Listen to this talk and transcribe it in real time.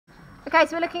Okay,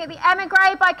 so we're looking at the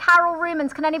Emigree by Carol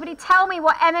Rumens. Can anybody tell me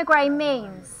what Emigree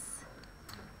means?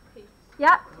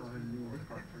 Yep.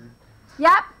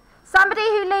 Yep. Somebody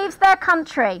who leaves their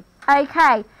country.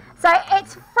 Okay. So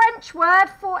it's French word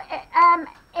for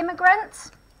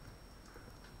immigrant.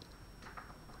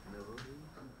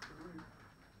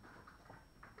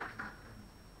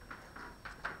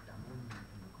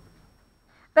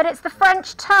 But it's the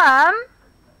French term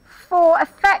for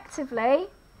effectively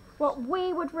what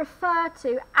we would refer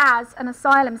to as an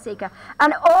asylum seeker.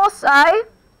 And also,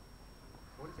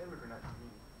 What does immigrant actually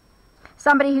mean?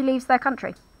 somebody who leaves their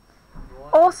country.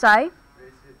 Also,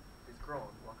 It's grown,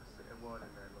 like a word in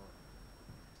there,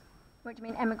 like. what do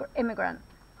you mean immigrant?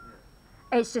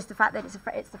 Yeah. It's just the fact that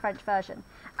it's the French version.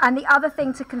 And the other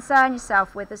thing to concern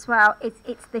yourself with as well,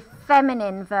 it's the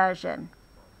feminine version.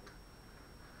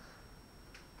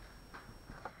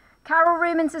 Carol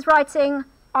Rumens is writing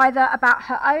either about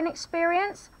her own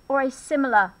experience or a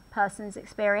similar person's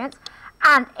experience,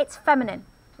 and it's feminine,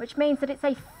 which means that it's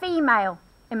a female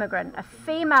immigrant, a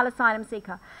female asylum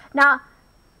seeker. Now,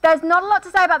 there's not a lot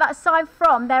to say about that aside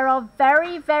from there are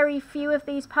very, very few of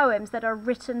these poems that are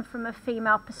written from a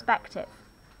female perspective.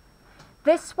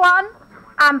 This one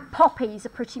and Poppies are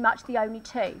pretty much the only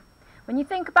two. When you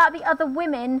think about the other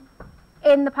women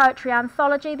in the poetry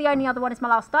anthology, the only other one is My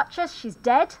Last Duchess. She's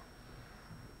dead.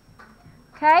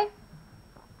 Okay?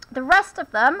 The rest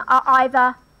of them are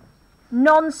either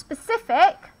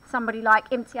non-specific, somebody like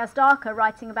Imtiaz Darka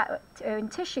writing about in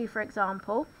Tissue, for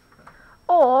example,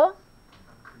 or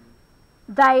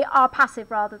they are passive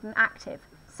rather than active,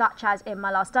 such as in My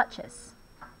Last Duchess.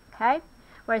 Okay?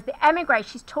 Whereas the Emigree,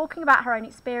 she's talking about her own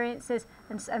experiences,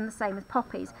 and the same as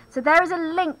Poppies. So there is a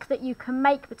link that you can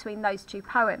make between those two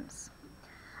poems.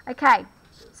 Okay,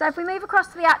 so if we move across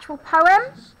to the actual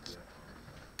poem,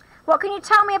 what can you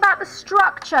tell me about the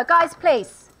structure? Guys,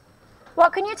 please.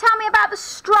 What can you tell me about the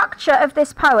structure of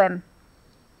this poem?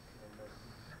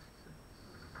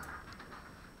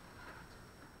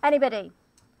 Anybody?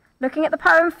 Looking at the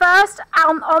poem first,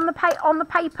 on the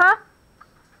paper.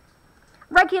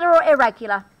 Regular or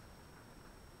irregular?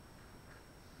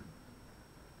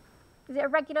 Is it a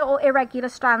regular or irregular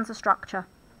stanza structure?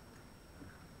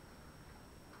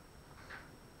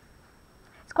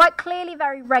 It's quite clearly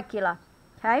very regular.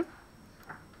 Okay.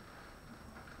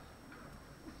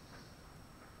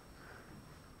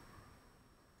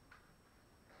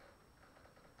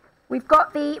 We've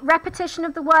got the repetition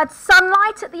of the word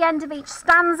sunlight at the end of each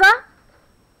stanza.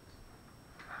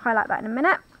 Highlight that in a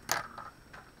minute.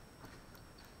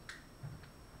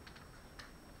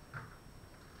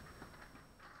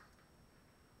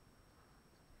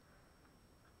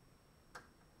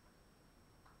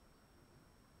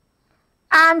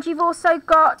 And you've also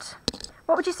got,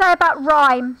 what would you say about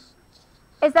rhyme?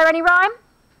 Is there any rhyme?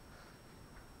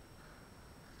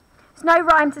 There's no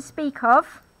rhyme to speak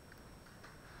of.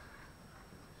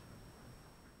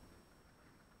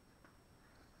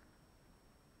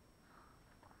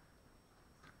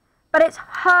 But it's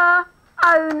her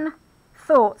own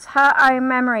thoughts, her own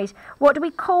memories. What do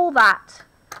we call that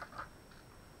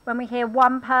when we hear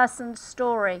one person's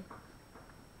story?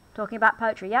 Talking about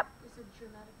poetry, yep.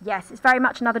 Yes, it's very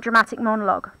much another dramatic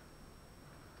monologue.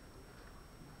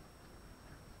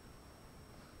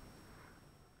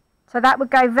 So that would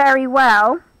go very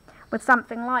well with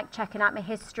something like Checking Out My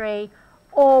History,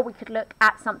 or we could look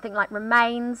at something like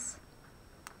Remains.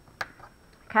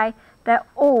 Okay, they're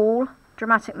all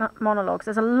dramatic monologues.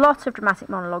 There's a lot of dramatic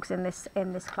monologues in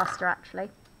this cluster, actually.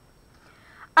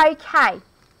 Okay,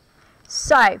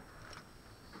 so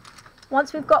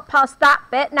once we've got past that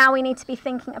bit, now we need to be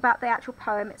thinking about the actual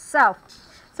poem itself.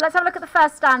 So let's have a look at the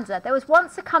first stanza. There was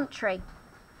once a country.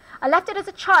 I left it as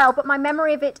a child, but my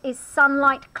memory of it is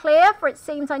sunlight clear, for it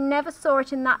seems I never saw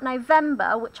it in that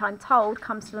November, which I'm told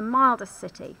comes to the mildest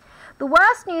city. The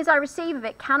worst news I receive of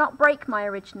it cannot break my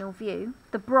original view,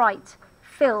 the bright,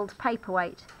 filled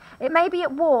paperweight. It may be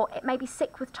at war, it may be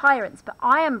sick with tyrants, but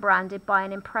I am branded by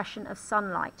an impression of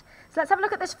sunlight. So let's have a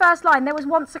look at this first line. There was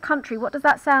once a country. What does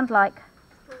that sound like?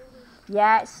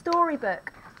 Yeah, it's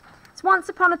storybook. It's once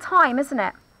upon a time, isn't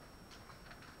it?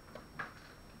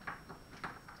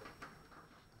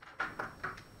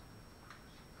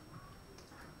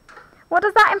 What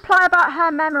does that imply about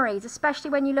her memories,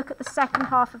 especially when you look at the second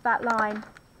half of that line?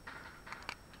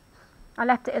 I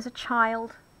left it as a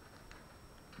child.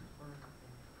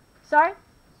 Sorry?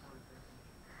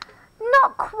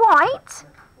 Not quite.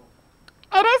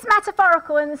 It is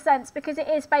metaphorical in the sense because it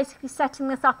is basically setting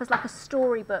this up as like a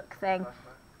storybook thing.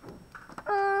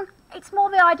 it's more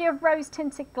the idea of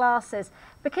rose-tinted glasses.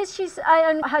 Because she's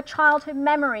her childhood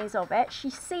memories of it, she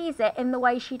sees it in the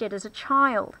way she did as a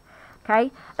child.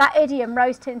 Okay, that idiom,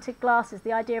 rose-tinted glasses,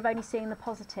 the idea of only seeing the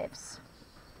positives.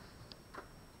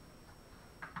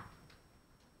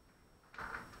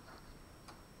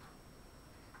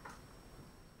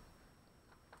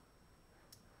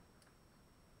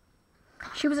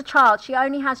 She was a child. She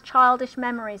only has childish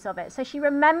memories of it. So she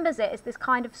remembers it as this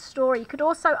kind of story. You could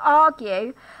also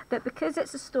argue that because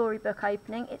it's a storybook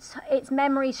opening, it's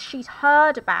memories she's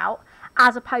heard about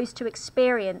as opposed to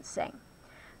experiencing.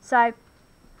 So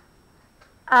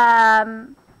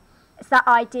it's that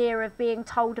idea of being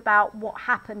told about what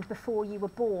happened before you were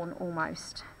born,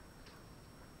 almost.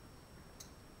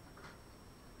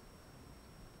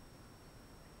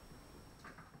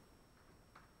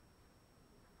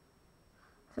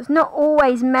 So it's not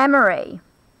always memory.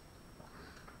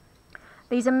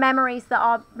 These are memories that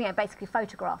are, basically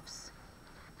photographs.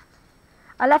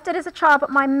 I left it as a child, but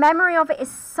my memory of it is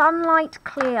sunlight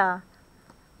clear.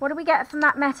 What do we get from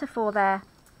that metaphor there?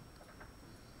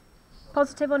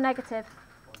 Positive or negative?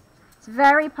 It's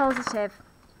very positive.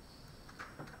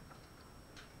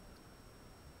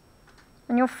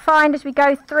 And you'll find as we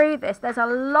go through this, there's a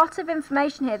lot of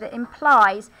information here that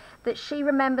implies that she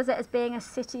remembers it as being a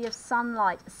city of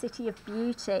sunlight, a city of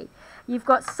beauty. You've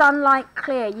got sunlight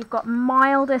clear, you've got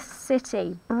mildest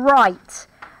city, bright,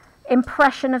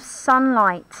 impression of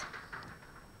sunlight.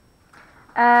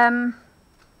 And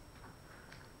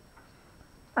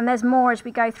there's more as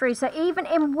we go through. So even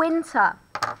in winter,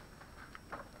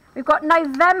 we've got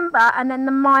November and then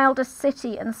the mildest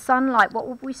city and sunlight. What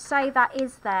would we say that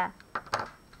is there?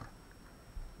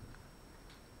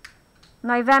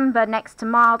 November next to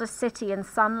mildest city and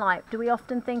sunlight. Do we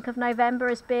often think of November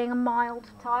as being a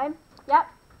mild time? Yep.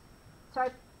 Sorry.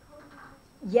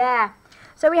 Yeah.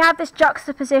 So we have this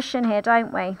juxtaposition here,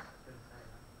 don't we?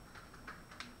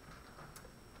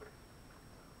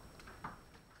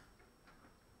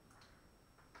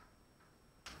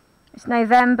 It's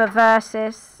November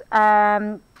versus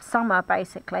summer,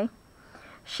 basically.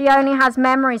 She only has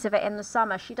memories of it in the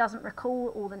summer. She doesn't recall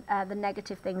all the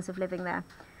negative things of living there.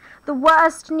 The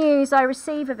worst news I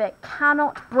receive of it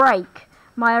cannot break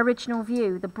my original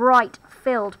view, the bright,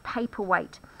 filled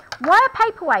paperweight. Why a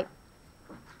paperweight?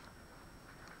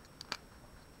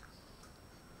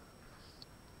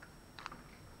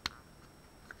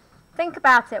 Think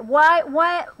about it.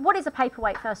 What is a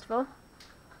paperweight, first of all?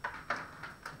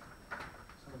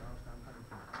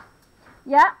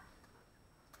 Yeah.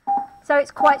 So it's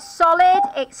quite solid,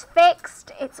 it's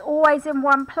fixed, it's always in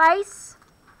one place.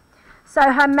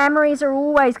 So her memories are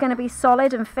always going to be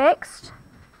solid and fixed.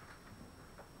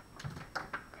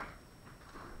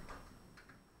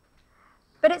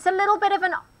 But it's a little bit of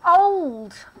an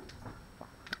old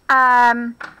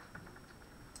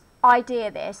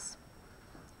idea, this.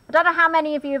 I don't know how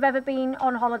many of you have ever been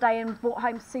on holiday and brought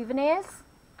home souvenirs.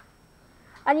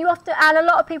 And a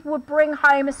lot of people would bring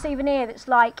home a souvenir that's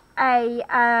like a,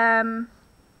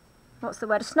 what's the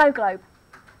word, a snow globe.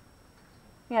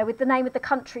 With the name of the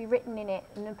country written in it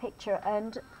and a picture,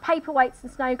 and paperweights and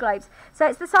snow globes. So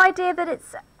it's this idea that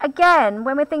it's, again,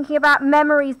 when we're thinking about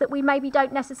memories that we maybe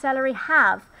don't necessarily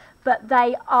have, but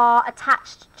they are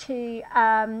attached to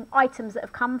items that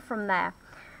have come from there.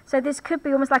 So this could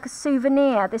be almost like a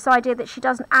souvenir, this idea that she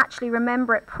doesn't actually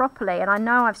remember it properly. And I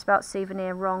know I've spelt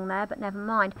souvenir wrong there, but never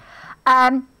mind.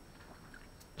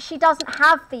 She doesn't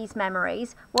have these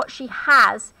memories. What she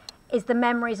has is the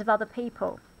memories of other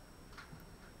people.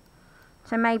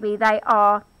 So maybe they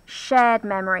are shared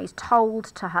memories told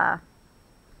to her.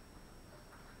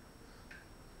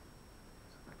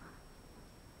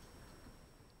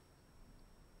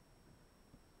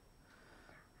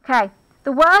 Okay.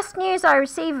 The worst news I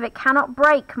receive of it cannot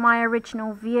break my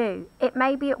original view. It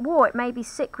may be at war, it may be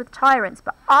sick with tyrants,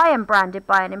 but I am branded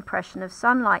by an impression of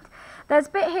sunlight. There's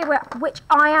a bit here which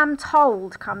I am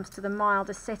told comes to the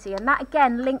mildest city, and that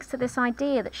again links to this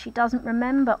idea that she doesn't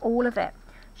remember all of it.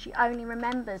 She only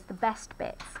remembers the best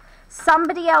bits.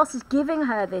 Somebody else is giving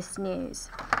her this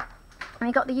news. And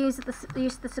we got the use of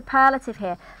the superlative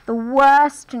here. The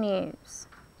worst news.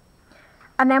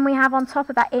 And then we have on top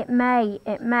of that, it may,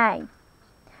 it may.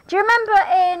 Do you remember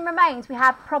in Remains we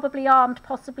had probably armed,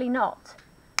 possibly not?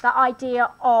 That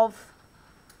idea of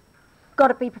got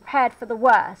to be prepared for the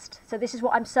worst. So this is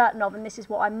what I'm certain of and this is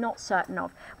what I'm not certain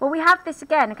of. Well, we have this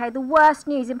again, okay? The worst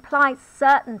news implies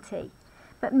certainty.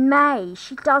 But may,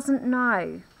 she doesn't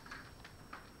know.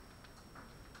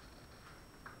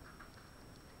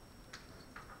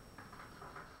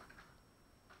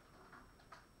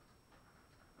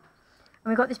 And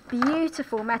we've got this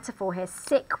beautiful metaphor here,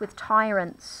 sick with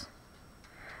tyrants.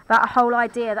 That whole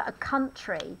idea that a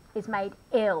country is made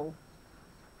ill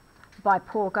by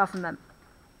poor government.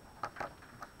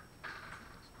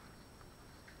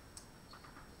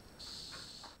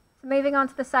 So moving on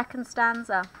to the second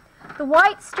stanza. The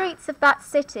white streets of that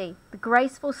city, the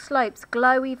graceful slopes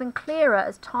glow even clearer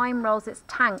as time rolls its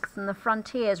tanks and the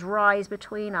frontiers rise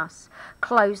between us,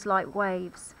 close like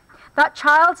waves. That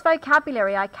child's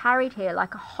vocabulary I carried here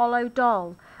like a hollow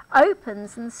doll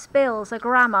opens and spills a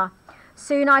grammar.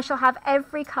 Soon I shall have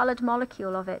every coloured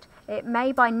molecule of it. It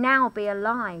may by now be a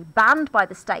lie, banned by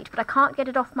the state, but I can't get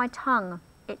it off my tongue.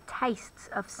 It tastes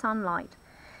of sunlight.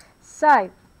 So,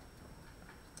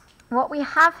 what we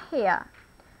have here,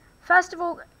 first of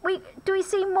all, do we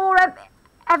see more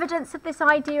evidence of this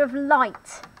idea of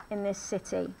light in this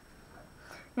city?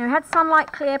 Now, we had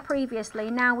sunlight clear previously.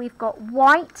 Now we've got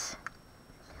white,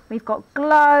 we've got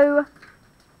glow,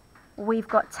 we've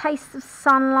got tastes of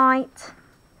sunlight.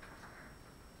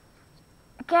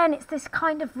 Again, it's this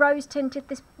kind of rose-tinted,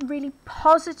 this really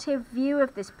positive view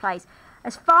of this place.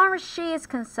 As far as she is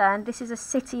concerned, this is a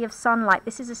city of sunlight.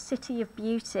 This is a city of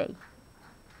beauty.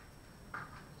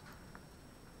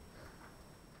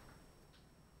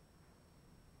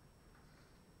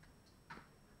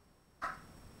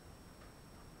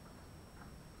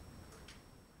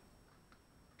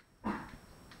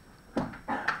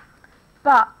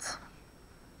 But,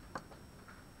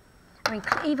 I mean,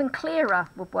 even clearer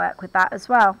would work with that as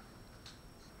well.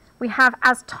 We have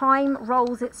as time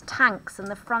rolls its tanks and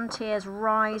the frontiers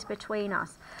rise between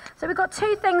us. So we've got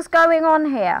two things going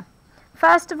on here.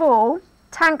 First of all,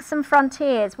 tanks and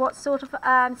frontiers. What sort of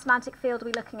semantic field are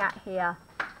we looking at here?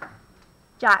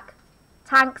 Jack,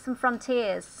 tanks and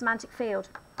frontiers, semantic field.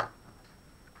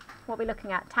 What are we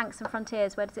looking at? Tanks and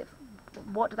frontiers,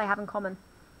 what do they have in common?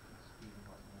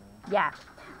 Yeah.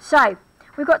 So,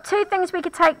 we've got two things we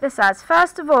could take this as.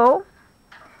 First of all,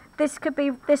 this could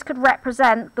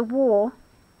represent the war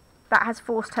that has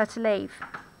forced her to leave.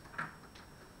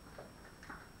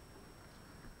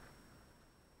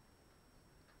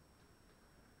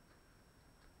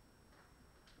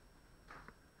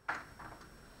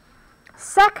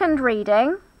 Second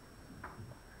reading,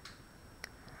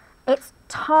 it's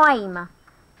time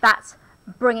that's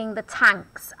bringing the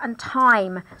tanks and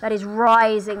time that is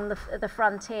rising the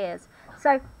frontiers.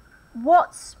 So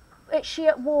what's she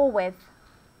at war with?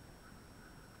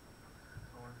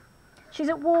 She's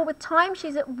at war with time.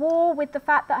 She's at war with the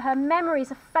fact that her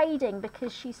memories are fading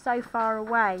because she's so far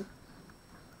away.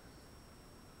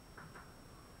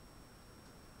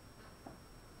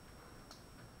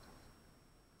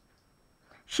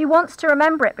 She wants to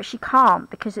remember it, but she can't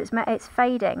because it's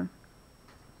fading.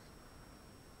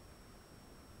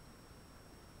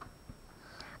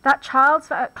 That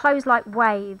child's clothes like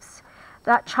waves.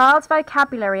 That child's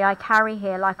vocabulary I carry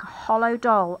here like a hollow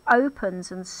doll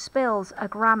opens and spills a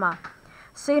grammar.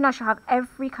 Soon I shall have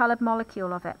every coloured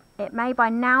molecule of it. It may by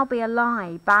now be a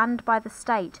lie, banned by the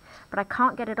state, but I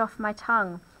can't get it off my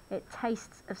tongue. It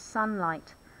tastes of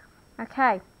sunlight.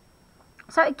 Okay.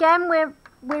 So again,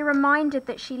 we're reminded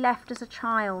that she left as a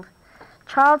child.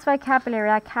 Child's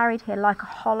vocabulary I carried here like a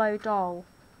hollow doll.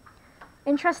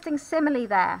 Interesting simile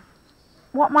there.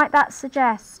 What might that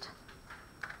suggest?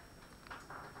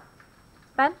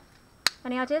 Ben,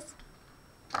 any ideas?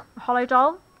 A hollow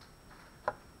doll?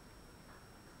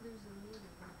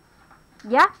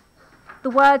 Yeah? The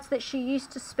words that she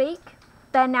used to speak,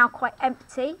 they're now quite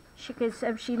empty because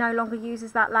she no longer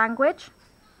uses that language.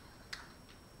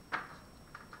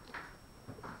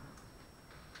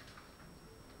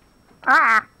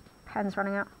 Ah! Pen's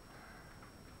running out.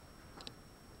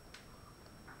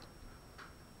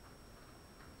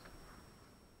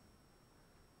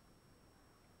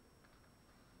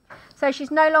 So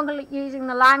she's no longer using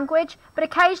the language, but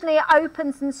occasionally it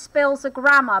opens and spills a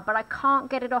grammar, but I can't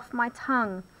get it off my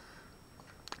tongue.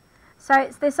 So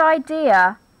it's this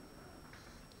idea,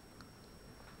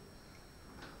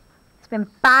 it's been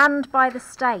banned by the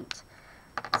state.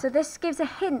 So this gives a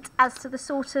hint as to the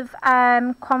sort of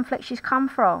conflict she's come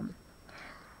from.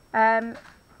 You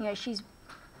know, she's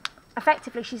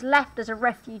left as a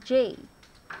refugee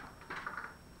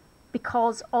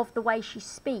because of the way she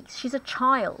speaks. She's a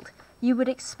child. You would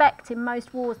expect in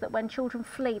most wars that when children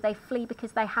flee, they flee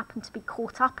because they happen to be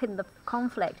caught up in the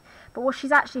conflict. But what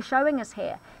she's actually showing us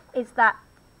here is that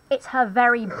it's her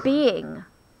very being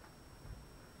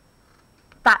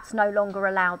that's no longer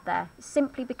allowed there,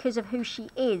 simply because of who she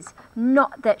is,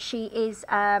 not that she is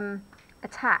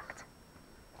attacked.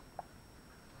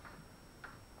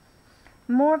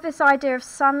 More of this idea of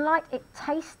sunlight, it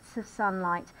tastes of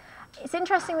sunlight. it's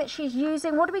interesting that she's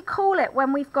using, what do we call it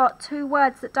when we've got two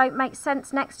words that don't make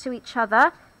sense next to each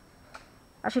other?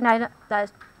 Actually, no,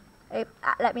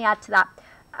 let me add to that.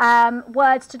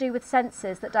 Words to do with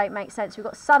senses that don't make sense. We've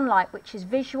got sunlight, which is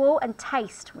visual, and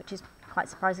taste, which is quite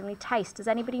surprisingly taste. Does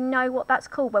anybody know what that's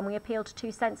called when we appeal to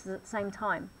two senses at the same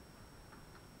time?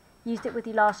 Used it with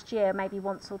you last year, maybe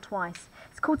once or twice.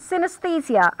 It's called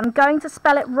synesthesia. I'm going to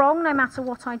spell it wrong no matter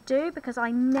what I do because I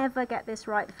never get this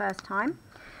right the first time.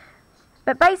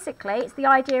 But basically, it's the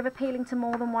idea of appealing to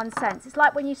more than one sense. It's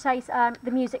like when you say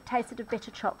the music tasted of bitter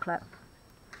chocolate.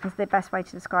 Is the best way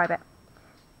to describe it.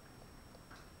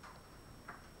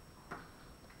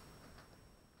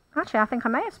 Actually, I think I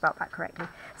may have spelled that correctly.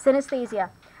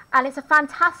 Synesthesia. And it's a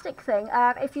fantastic thing.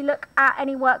 If you look at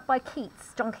any work by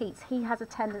Keats, John Keats, he has a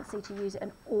tendency to use it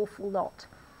an awful lot.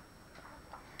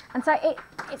 And so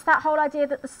it's that whole idea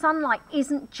that the sunlight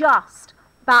isn't just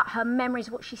about her memories,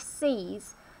 what she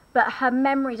sees, but her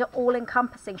memories are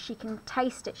all-encompassing. She can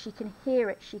taste it, she can hear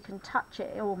it, she can touch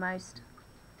it almost.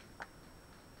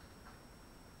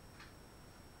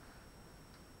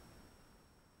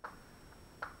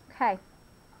 Okay.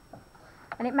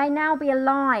 And it may now be a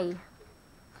lie.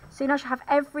 So you know, she'll have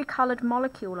every coloured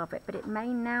molecule of it, but it may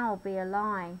now be a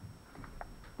lie.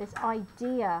 This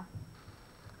idea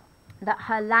that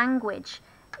her language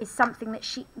is something that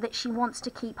she wants to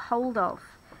keep hold of,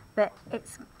 but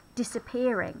it's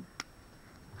disappearing.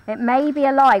 It may be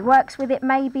a lie. Works with it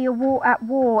may be at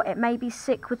war. It may be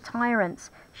sick with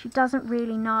tyrants. She doesn't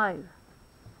really know.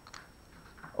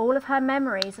 All of her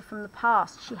memories are from the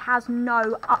past. She has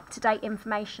no up-to-date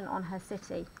information on her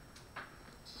city,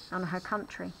 on her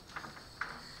country.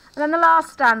 And then the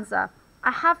last stanza. I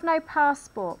have no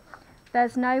passport.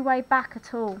 There's no way back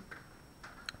at all.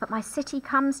 But my city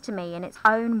comes to me in its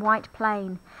own white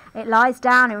plane. It lies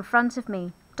down in front of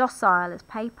me, docile as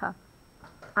paper.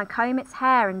 I comb its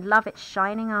hair and love its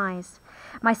shining eyes.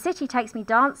 My city takes me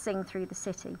dancing through the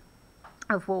city.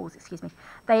 Of walls, excuse me.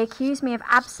 They accuse me of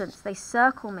absence. They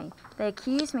circle me. They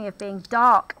accuse me of being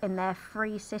dark in their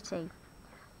free city.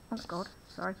 Oh, God,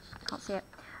 sorry, can't see it.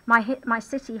 My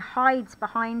city hides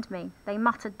behind me. They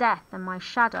mutter death, and my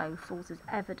shadow falls as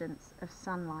evidence of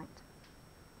sunlight.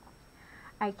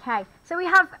 Okay, so we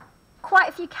have quite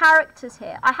a few characters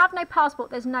here. I have no passport,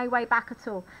 there's no way back at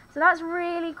all. So that's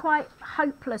really quite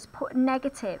hopeless,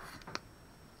 negative.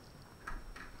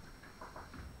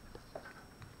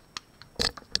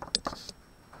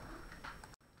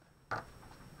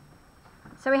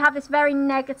 So we have this very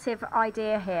negative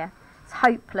idea here. It's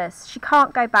hopeless. She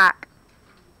can't go back.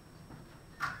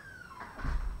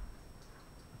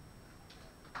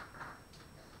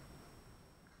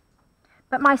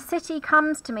 But my city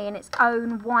comes to me in its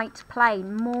own white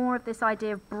plane. More of this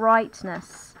idea of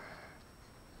brightness.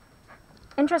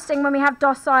 Interesting, when we have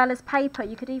docile as paper,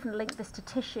 you could even link this to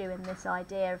tissue in this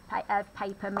idea of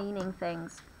paper meaning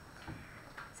things.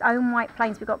 Its own white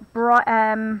planes. We've got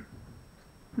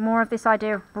more of this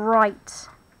idea of bright.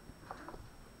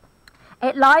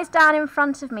 It lies down in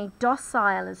front of me,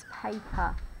 docile as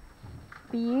paper.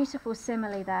 Beautiful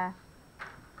simile there.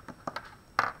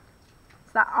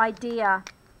 It's that idea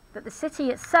that the city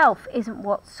itself isn't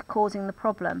what's causing the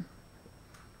problem.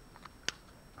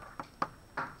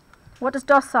 What does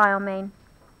docile mean?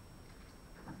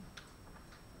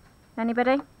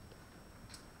 Anybody?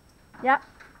 Yeah?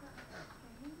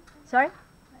 Sorry?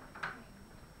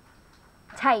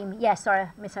 Tame. Yeah, sorry, I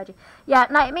misheard you. Yeah,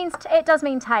 no, it does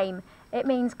mean tame. It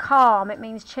means calm, it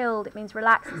means chilled, it means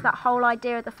relaxed. It's that whole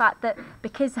idea of the fact that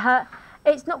because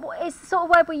it's the sort of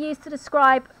word we use to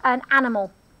describe an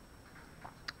animal.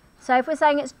 So if we're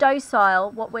saying it's docile,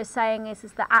 what we're saying is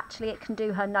that actually it can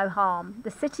do her no harm.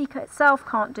 The city itself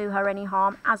can't do her any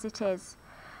harm as it is.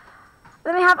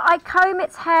 Then we have, I comb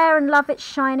its hair and love its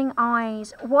shining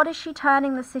eyes. What is she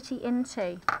turning the city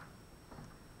into?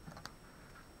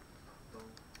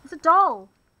 It's a doll.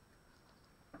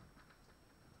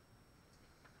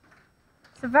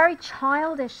 It's a very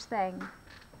childish thing.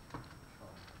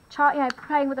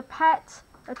 Playing with a pet,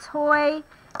 a toy.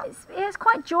 It's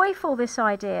quite joyful, this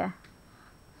idea.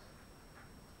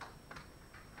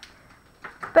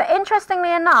 But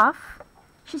interestingly enough,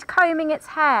 she's combing its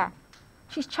hair.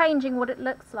 She's changing what it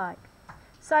looks like.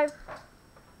 So,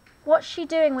 what's she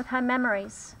doing with her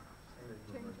memories?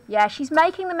 Yeah, she's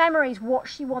making the memories what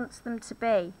she wants them to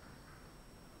be.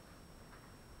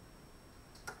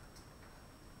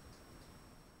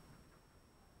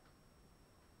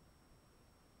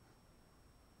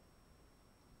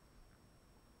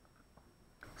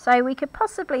 So we could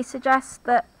possibly suggest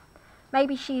that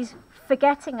maybe she's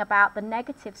forgetting about the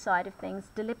negative side of things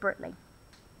deliberately.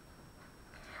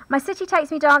 My city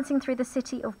takes me dancing through the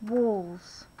city of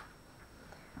walls.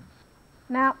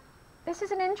 Now, this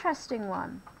is an interesting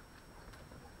one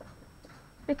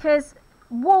because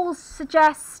walls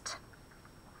suggest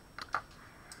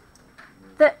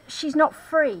that she's not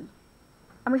free.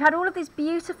 And we've had all of this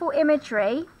beautiful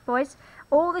imagery, boys,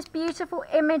 all this beautiful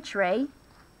imagery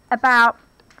about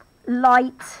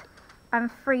light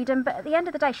and freedom, but at the end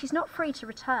of the day, she's not free to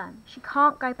return. She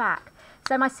can't go back.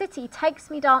 So my city takes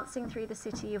me dancing through the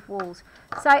city of walls.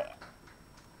 So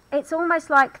it's almost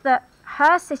like that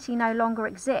her city no longer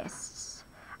exists,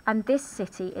 and this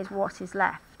city is what is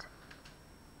left.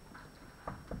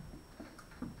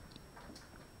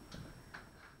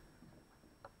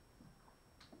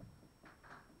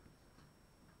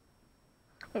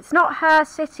 It's not her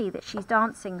city that she's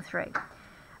dancing through,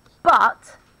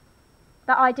 but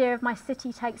the idea of my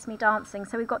city takes me dancing.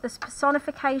 So we've got this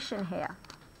personification here,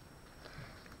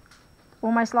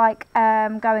 almost like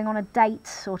going on a date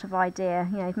sort of idea,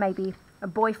 you know, maybe a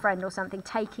boyfriend or something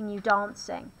taking you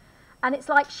dancing. And it's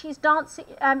like she's dancing,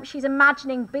 she's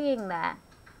imagining being there.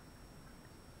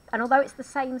 And although it's the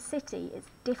same city, it's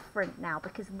different now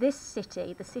because this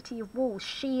city, the city of walls,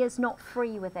 she is not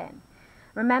free within.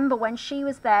 Remember, when she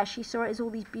was there, she saw it as all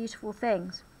these beautiful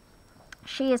things.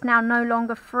 She is now no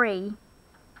longer free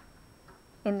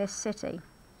in this city.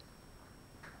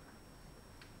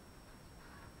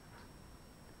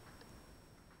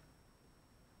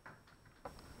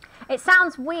 It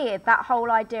sounds weird, that whole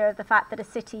idea of the fact that a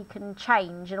city can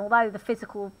change, and although the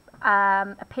physical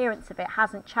appearance of it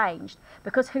hasn't changed,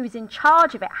 because who's in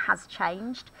charge of it has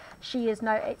changed,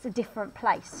 it's a different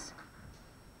place.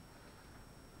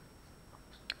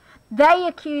 They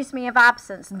accuse me of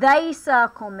absence. They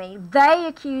circle me. They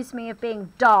accuse me of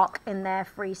being dark in their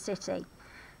free city.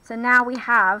 So now we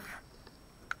have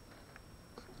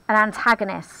an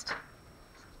antagonist.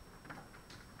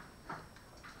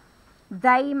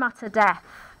 They mutter death.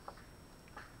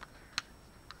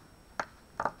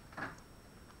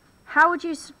 How would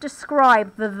you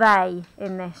describe the they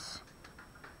in this?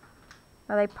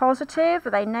 Are they positive?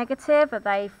 Are they negative? Are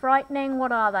they frightening?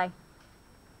 What are they?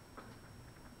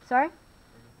 Sorry?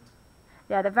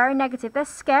 Yeah, they're very negative. They're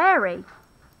scary.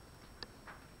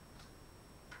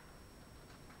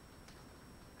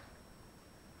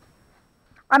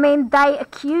 I mean, they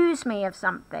accuse me of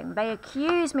something. They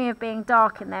accuse me of being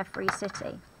dark in their free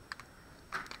city.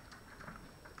 Do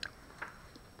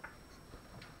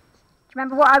you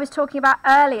remember what I was talking about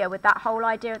earlier with that whole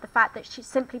idea of the fact that she's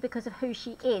simply because of who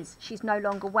she is, she's no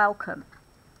longer welcome?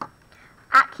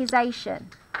 Accusation.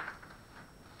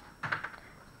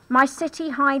 My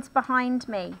city hides behind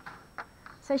me.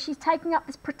 So she's taking up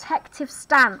this protective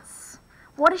stance.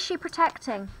 What is she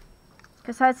protecting?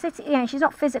 Because her city, you know, she's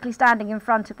not physically standing in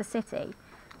front of the city.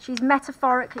 She's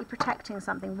metaphorically protecting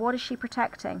something. What is she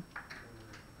protecting?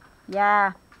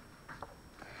 Yeah.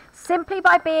 Simply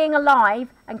by being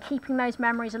alive and keeping those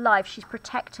memories alive, she's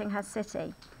protecting her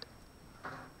city.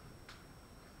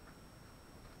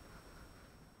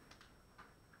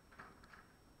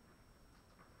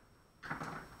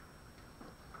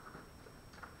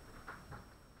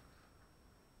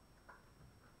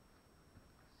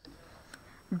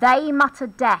 They mutter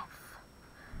death.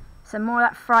 So more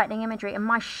of that frightening imagery. And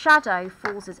my shadow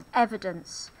falls as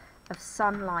evidence of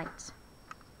sunlight.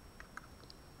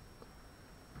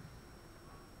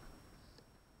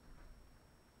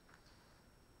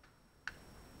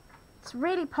 It's a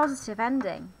really positive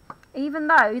ending. Even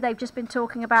though they've just been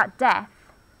talking about death,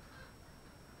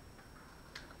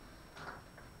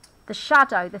 the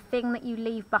shadow, the thing that you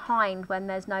leave behind when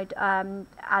there's no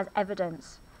as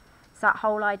evidence. It's that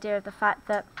whole idea of the fact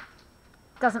that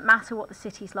it doesn't matter what the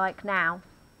city's like now.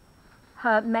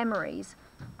 Her memories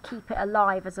keep it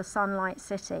alive as a sunlight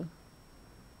city.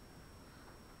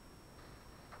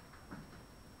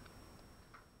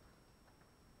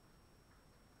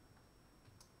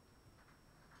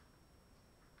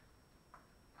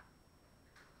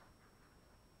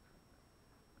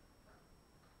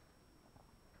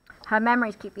 Her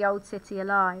memories keep the old city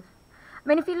alive. I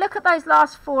mean, if you look at those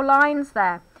last 4 lines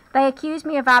there, they accuse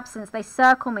me of absence, they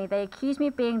circle me, they accuse me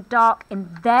of being dark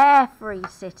in their free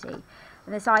city.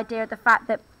 And this idea of the fact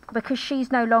that because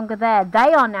she's no longer there,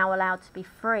 they are now allowed to be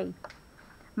free.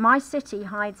 My city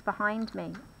hides behind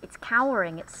me. It's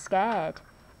cowering, it's scared,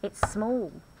 it's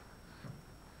small.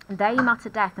 They mutter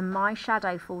death, and my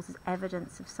shadow falls as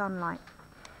evidence of sunlight.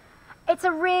 It's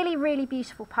a really, really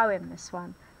beautiful poem, this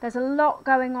one. There's a lot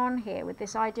going on here with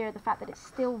this idea of the fact that it's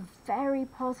still very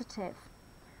positive.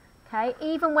 Okay,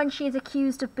 even when she is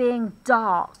accused of being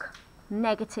dark,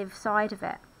 negative side of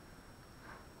it.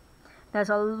 There's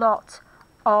a lot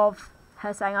of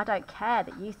Her saying, I don't care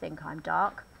that you think I'm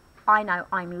dark. I know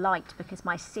I'm light because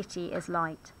my city is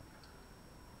light.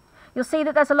 You'll see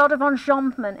that there's a lot of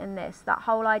enjambment in this, that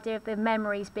whole idea of the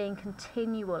memories being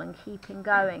continual and keeping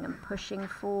going and pushing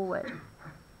forward.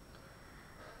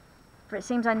 For it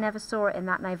seems I never saw it in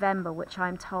that November, which I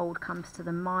am told comes to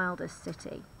the mildest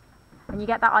city. And you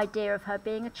get that idea of her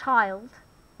being a child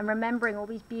and remembering all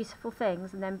these beautiful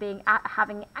things and then being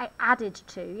having added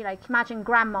to, you know, imagine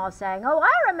grandma saying, oh,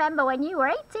 I remember when you were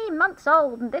 18 months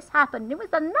old and this happened, it was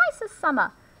the nicest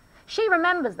summer. She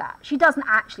remembers that. She doesn't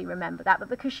actually remember that, but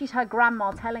because she's her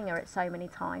grandma telling her it so many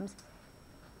times,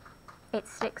 it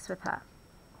sticks with her.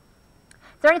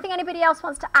 Is there anything anybody else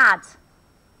wants to add?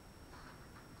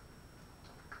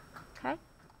 Okay,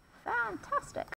 fantastic.